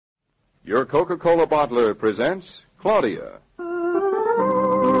Your Coca-Cola bottler presents Claudia.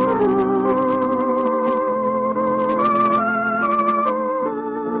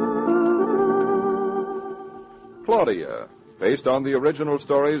 Claudia, based on the original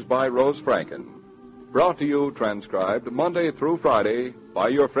stories by Rose Franken. Brought to you, transcribed, Monday through Friday by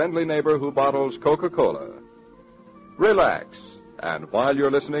your friendly neighbor who bottles Coca-Cola. Relax, and while you're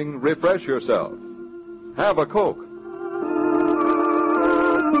listening, refresh yourself. Have a Coke.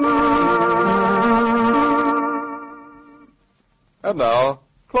 And now,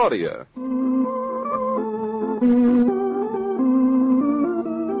 Claudia.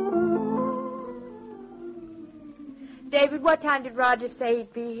 David, what time did Roger say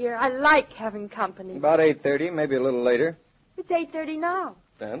he'd be here? I like having company. About 8:30, maybe a little later. It's 8:30 now.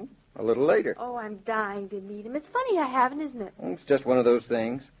 Then, a little later. Oh, I'm dying to meet him. It's funny I haven't, isn't it? It's just one of those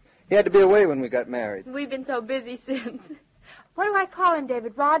things. He had to be away when we got married. We've been so busy since. What do I call him,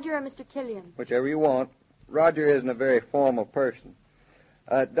 David? Roger or Mr. Killian? Whichever you want. Roger isn't a very formal person.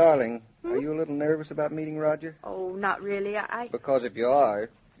 Darling, are you a little nervous about meeting Roger? Oh, not really. Because if you are,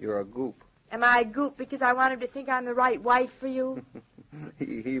 you're a goop. Am I a goop because I want him to think I'm the right wife for you?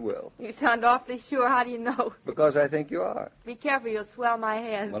 He will. You sound awfully sure. How do you know? Because I think you are. Be careful, you'll swell my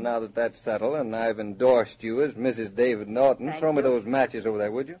head. Well, now that that's settled and I've endorsed you as Mrs. David Norton, throw me those matches over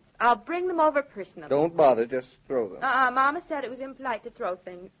there, would you? I'll bring them over personally. Don't bother, just throw them. Mama said it was impolite to throw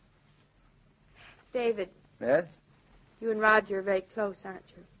things. David. Yes? You and Roger are very close, aren't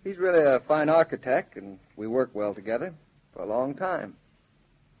you? He's really a fine architect, and we work well together for a long time.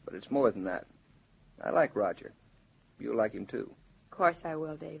 But it's more than that. I like Roger. You'll like him, too. Of course I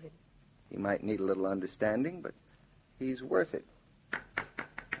will, David. He might need a little understanding, but he's worth it.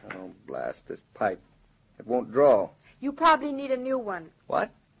 Oh, blast this pipe. It won't draw. You probably need a new one. What?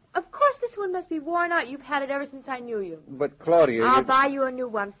 Of course this one must be worn out. You've had it ever since I knew you. But, Claudia... I'll buy you a new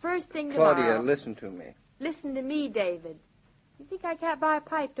one first thing tomorrow. Claudia, listen to me. Listen to me, David. You think I can't buy a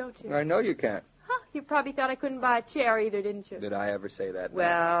pipe, don't you? I know you can't. Huh, you probably thought I couldn't buy a chair either, didn't you? Did I ever say that?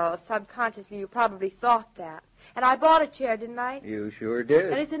 Well, subconsciously you probably thought that. And I bought a chair, didn't I? You sure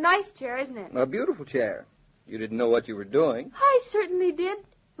did. And it's a nice chair, isn't it? A beautiful chair. You didn't know what you were doing. I certainly did. It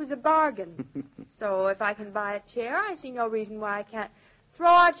was a bargain. So if I can buy a chair, I see no reason why I can't throw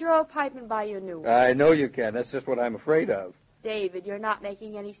out your old pipe and buy you a new one. I know you can. That's just what I'm afraid of. David, you're not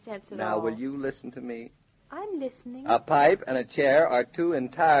making any sense at all. Now, will you listen to me? I'm listening. A pipe and a chair are two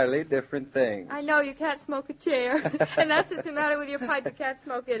entirely different things. I know you can't smoke a chair. And that's what's the matter with your pipe. You can't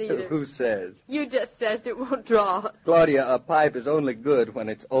smoke it either. Who says? You just says it won't draw. Claudia, a pipe is only good when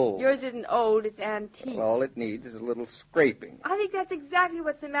it's old. Yours isn't old, it's antique. Well, all it needs is a little scraping. I think that's exactly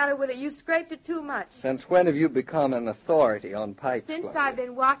what's the matter with it. You scraped it too much. Since when have you become an authority on pipes, Since Claudia? I've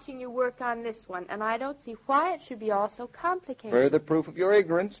been watching you work on this one, and I don't see why it should be all so complicated. Further proof of your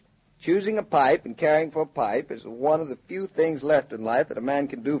ignorance. Choosing a pipe and caring for a pipe is one of the few things left in life that a man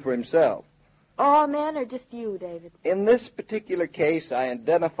can do for himself. All men or just you, David? In this particular case, I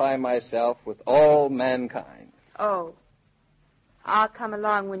identify myself with all mankind. Oh. I'll come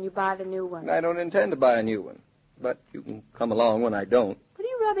along when you buy the new one. I don't intend to buy a new one, but you can come along when I don't. What are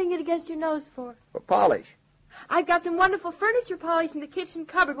you rubbing it against your nose for? For polish. I've got some wonderful furniture polish in the kitchen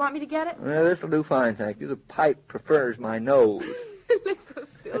cupboard. Want me to get it? Well, this'll do fine, thank you. The pipe prefers my nose. It looks so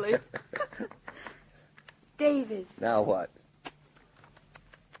silly. David. Now what?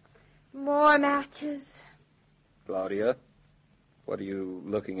 More matches. Claudia, what are you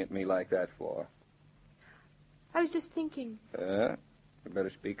looking at me like that for? I was just thinking. You better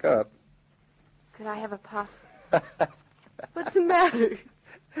speak up. Could I have a puff? What's the matter?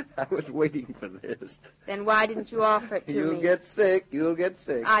 I was waiting for this. Then why didn't you offer it to me? You'll get sick. You'll get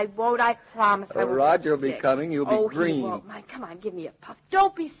sick. I won't. I promise I won't. Roger will get be sick. coming. You'll be green. He won't. Come on, give me a puff.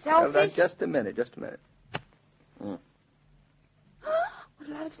 Don't be selfish. Well, just a minute. Just a minute. What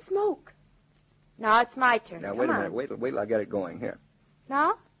a lot of smoke. Now it's my turn. Now, wait a minute. Wait till I get it going. Here.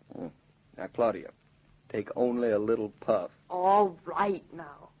 Now? Now, Claudia, take only a little puff. All right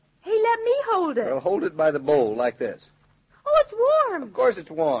now. Hey, let me hold it. Well, hold it by the bowl like this. Oh, it's warm. Of course it's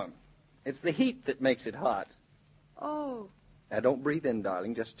warm. It's the heat that makes it hot. Oh. Now, don't breathe in,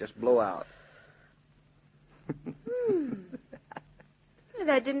 darling. Just blow out.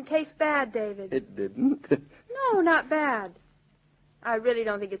 That didn't taste bad, David. It didn't? No, not bad. I really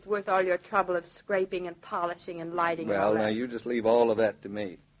don't think it's worth all your trouble of scraping and polishing and lighting and all Well, that. now, you just leave all of that to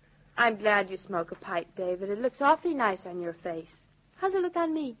me. I'm glad you smoke a pipe, David. It looks awfully nice on your face. How's it look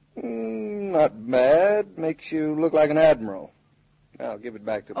on me? Not bad. Makes you look like an admiral. Now, give it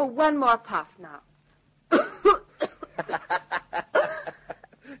back to me. Oh, one more puff now.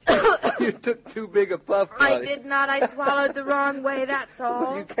 You took too big a puff, Claudia. I did not. I swallowed the wrong way, that's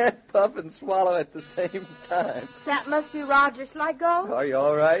all. You can't puff and swallow at the same time. That must be Roger. Shall I go? Are you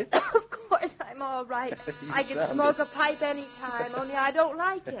all right? Of course I'm all right. I can smoke a pipe any time, only I don't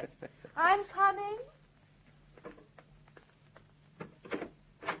like it. I'm coming.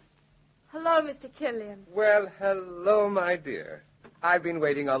 Hello, Mr. Killian. Well, hello, my dear. I've been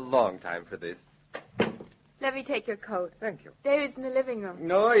waiting a long time for this. Let me take your coat. Thank you. David's in the living room.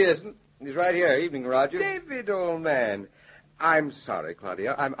 No, he isn't. He's right here. Evening, Roger. David, old man. I'm sorry,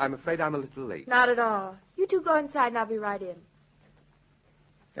 Claudia. I'm afraid I'm a little late. Not at all. You two go inside and I'll be right in.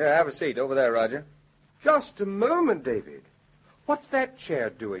 Here, have a seat. Over there, Roger. Just a moment, David. What's that chair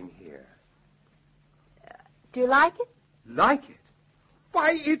doing here? Do you like it? Like it?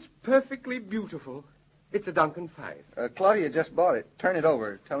 Why, it's perfectly beautiful. It's a Duncan 5. Claudia just bought it. Turn it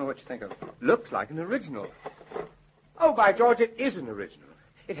over. Tell me what you think of it. Looks like an original. Oh, by George, it is an original.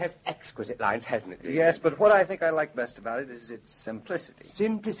 It has exquisite lines, hasn't it, David? Yes, but what I think I like best about it is its simplicity.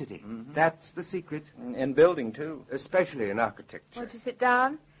 Simplicity. Mm-hmm. That's the secret. In building, too. Especially in architecture. Won't you sit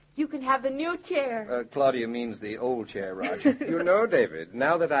down? You can have the new chair. Claudia means the old chair, Roger. You know, David,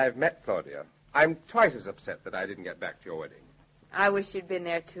 now that I've met Claudia, I'm twice as upset that I didn't get back to your wedding. I wish you'd been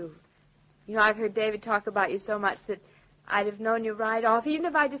there, too. You know, I've heard David talk about you so much that I'd have known you right off, even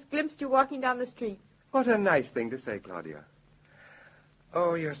if I just glimpsed you walking down the street. What a nice thing to say, Claudia.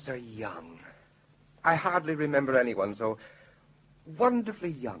 Oh, you're so young. I hardly remember anyone so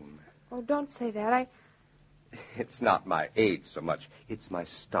wonderfully young. Oh, don't say that. It's not my age so much. It's my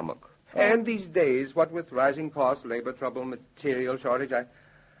stomach. And these days, what with rising costs, labor trouble, material shortage,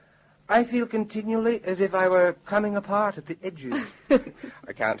 I feel continually as if I were coming apart at the edges.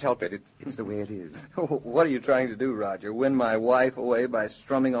 I can't help it. It's the way it is. What are you trying to do, Roger? Win my wife away by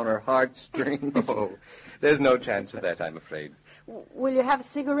strumming on her heartstrings? Oh, there's no chance of that, I'm afraid. Will you have a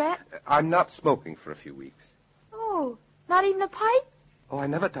cigarette? I'm not smoking for a few weeks. Oh, not even a pipe? Oh, I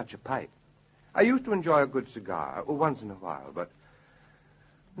never touch a pipe. I used to enjoy a good cigar once in a while, but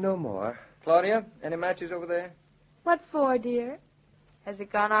no more. Claudia, any matches over there? What for, dear? Has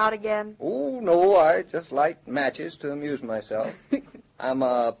it gone out again? Oh, no, I just light matches to amuse myself. I'm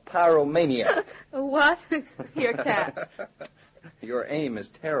a pyromaniac. A what? Here, cats. Your aim is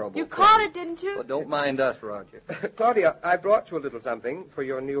terrible. You caught it, didn't you? Well, don't mind us, Roger. Claudia, I brought you a little something for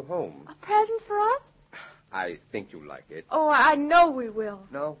your new home. A present for us? I think you'll like it. Oh, I know we will.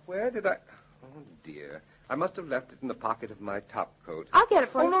 Now, where did I... Oh, dear. I must have left it in the pocket of my top coat. I'll get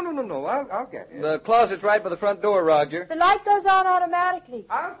it for you. No. I'll get it. The closet's right by the front door, Roger. The light goes on automatically.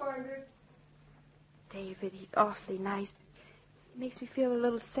 I'll find it. David, he's awfully nice. He makes me feel a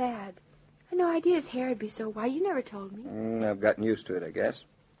little sad. I had no idea his hair would be so white. You never told me. I've gotten used to it, I guess.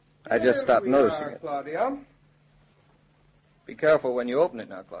 I just stopped noticing it. Claudia. Be careful when you open it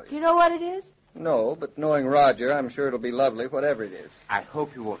now, Claudia. Do you know what it is? No, but knowing Roger, I'm sure it'll be lovely, whatever it is. I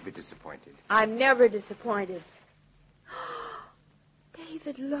hope you won't be disappointed. I'm never disappointed.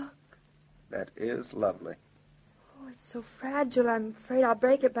 David, look. That is lovely. Oh, it's so fragile. I'm afraid I'll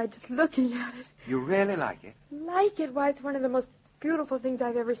break it by just looking at it. You really like it? Like it? Why, it's one of the most beautiful things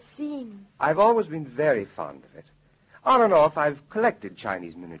I've ever seen. I've always been very fond of it. On and off, I've collected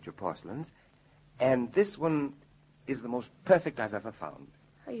Chinese miniature porcelains, and this one is the most perfect I've ever found.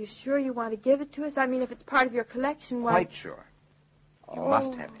 Are you sure you want to give it to us? I mean, if it's part of your collection, why... Quite sure. You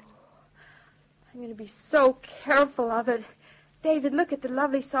must have it. I'm going to be so careful of it. David, look at the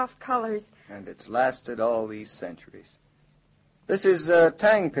lovely soft colors. And it's lasted all these centuries. This is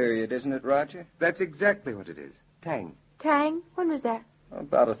Tang period, isn't it, Roger? That's exactly what it is. Tang. Tang? When was that?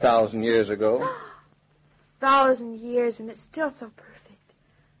 About 1,000 years ago. 1,000 years, and it's still so perfect.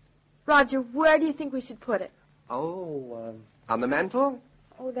 Roger, where do you think we should put it? Oh, on the mantel?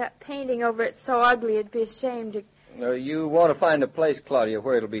 Oh, that painting over it's so ugly, it'd be a shame to... You want to find a place, Claudia,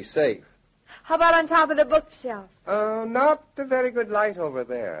 where it'll be safe. How about on top of the bookshelf? Not a very good light over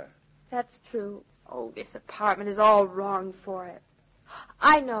there. That's true. Oh, this apartment is all wrong for it.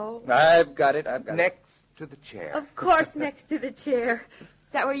 I know. I've got it. Next to the chair. Of course, next to the chair. Is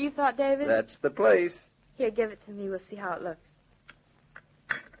that where you thought, David? That's the place. Here, give it to me. We'll see how it looks.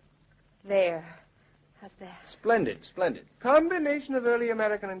 There. How's that? Splendid. Combination of early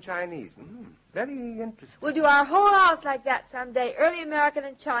American and Chinese. Very interesting. We'll do our whole house like that someday, early American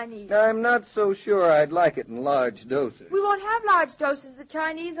and Chinese. I'm not so sure I'd like it in large doses. We won't have large doses. The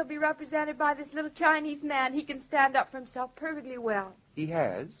Chinese will be represented by this little Chinese man. He can stand up for himself perfectly well. He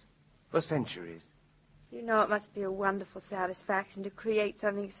has, for centuries. You know, it must be a wonderful satisfaction to create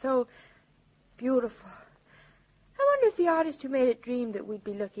something so beautiful. I wonder if the artist who made it dreamed that we'd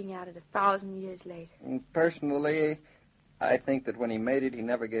be looking at it 1,000 years later. Personally, I think that when he made it, he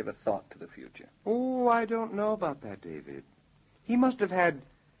never gave a thought to the future. Oh, I don't know about that, David. He must have had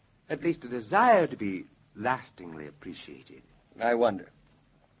at least a desire to be lastingly appreciated. I wonder.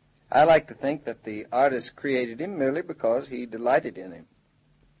 I like to think that the artist created him merely because he delighted in him.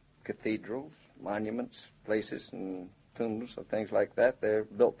 Cathedrals, monuments, places, and tombs, or things like that, they're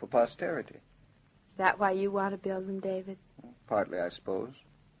built for posterity. Is that why you want to build them, David? Partly, I suppose.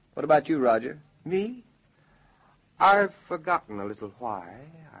 What about you, Roger? Me? I've forgotten a little why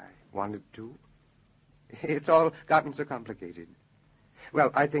I wanted to. It's all gotten so complicated.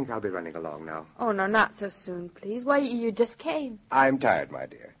 Well, I think I'll be running along now. Oh, no, not so soon, please. Why, you just came. I'm tired, my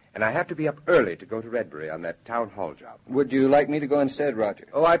dear, and I have to be up early to go to Redbury on that town hall job. Would you like me to go instead, Roger?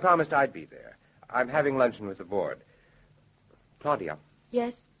 Oh, I promised I'd be there. I'm having luncheon with the board. Claudia.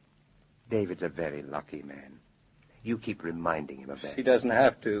 Yes? David's a very lucky man. You keep reminding him of that. He doesn't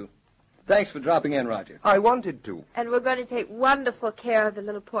have to. Thanks for dropping in, Roger. I wanted to. And we're going to take wonderful care of the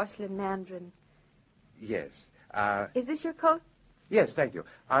little porcelain mandarin. Yes. Is this your coat? Yes, thank you.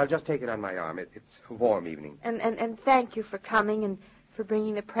 I'll just take it on my arm. It's a warm evening. And thank you for coming and for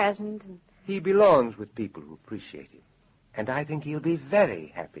bringing the present. And He belongs with people who appreciate him. And I think he'll be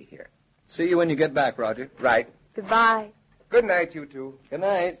very happy here. See you when you get back, Roger. Right. Goodbye. Good night, you two. Good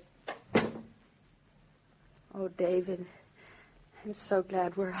night. Oh, David, I'm so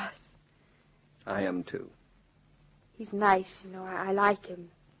glad we're us. I am, too. He's nice, you know. I like him.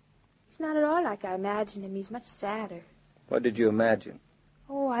 He's not at all like I imagined him. He's much sadder. What did you imagine?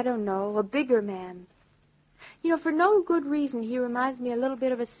 Oh, I don't know. A bigger man. You know, for no good reason, he reminds me a little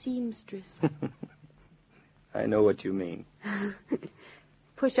bit of a seamstress. I know what you mean.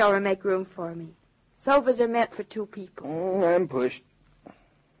 Push over and make room for me. Sofas are meant for two people. Oh, I'm pushed.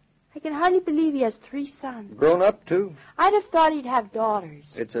 I can hardly believe he has 3 sons. Grown up, too. I'd have thought he'd have daughters.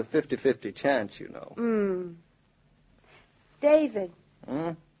 It's a 50-50 chance, you know. David.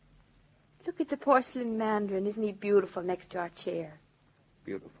 Hmm? Look at the porcelain mandarin. Isn't he beautiful next to our chair?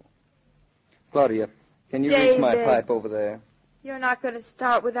 Beautiful. Claudia, can you David. reach my pipe over there? You're not going to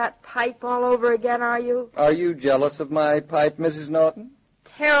start with that pipe all over again, are you? Are you jealous of my pipe, Mrs. Norton?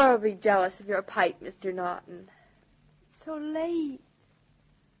 Terribly jealous of your pipe, Mr. Norton. It's so late.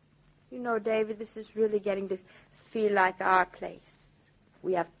 You know, David, this is really getting to feel like our place.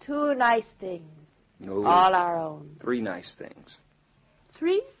 We have 2 nice things. No. All our own. 3 nice things.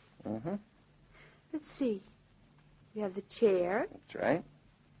 3? Mm-hmm. Let's see. We have the chair. That's right.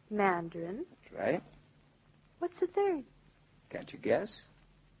 Mandarin. That's right. What's the 3rd? Can't you guess?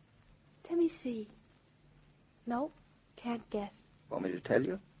 Let me see. No, can't guess. Want me to tell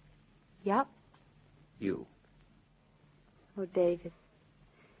you? Yep. You. Oh, David.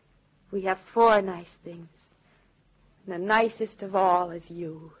 We have 4 nice things. And the nicest of all is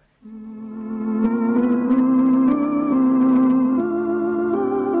you.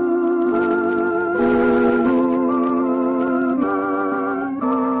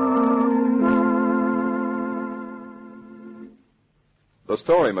 The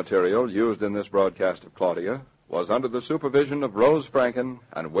story material used in this broadcast of Claudia was under the supervision of Rose Franken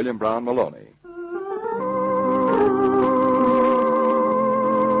and William Brown Maloney.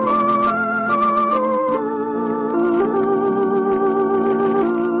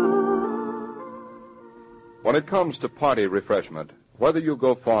 When it comes to party refreshment, whether you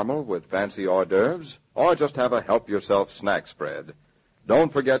go formal with fancy hors d'oeuvres or just have a help-yourself snack spread,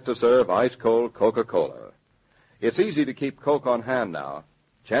 don't forget to serve ice-cold Coca-Cola. It's easy to keep Coke on hand now.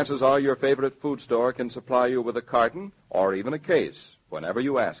 Chances are your favorite food store can supply you with a carton or even a case whenever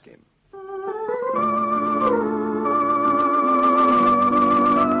you ask him.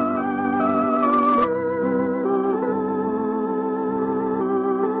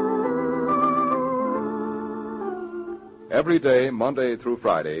 Every day, Monday through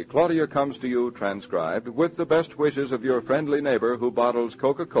Friday, Claudia comes to you transcribed with the best wishes of your friendly neighbor who bottles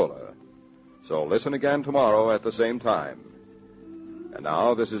Coca-Cola. So listen again tomorrow at the same time. And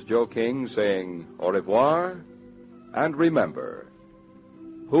now, this is Joe King saying au revoir, and remember,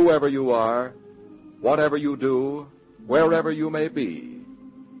 whoever you are, whatever you do, wherever you may be,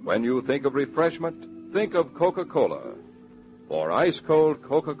 when you think of refreshment, think of Coca-Cola. For ice-cold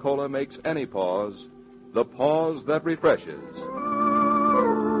Coca-Cola makes any pause the pause that refreshes.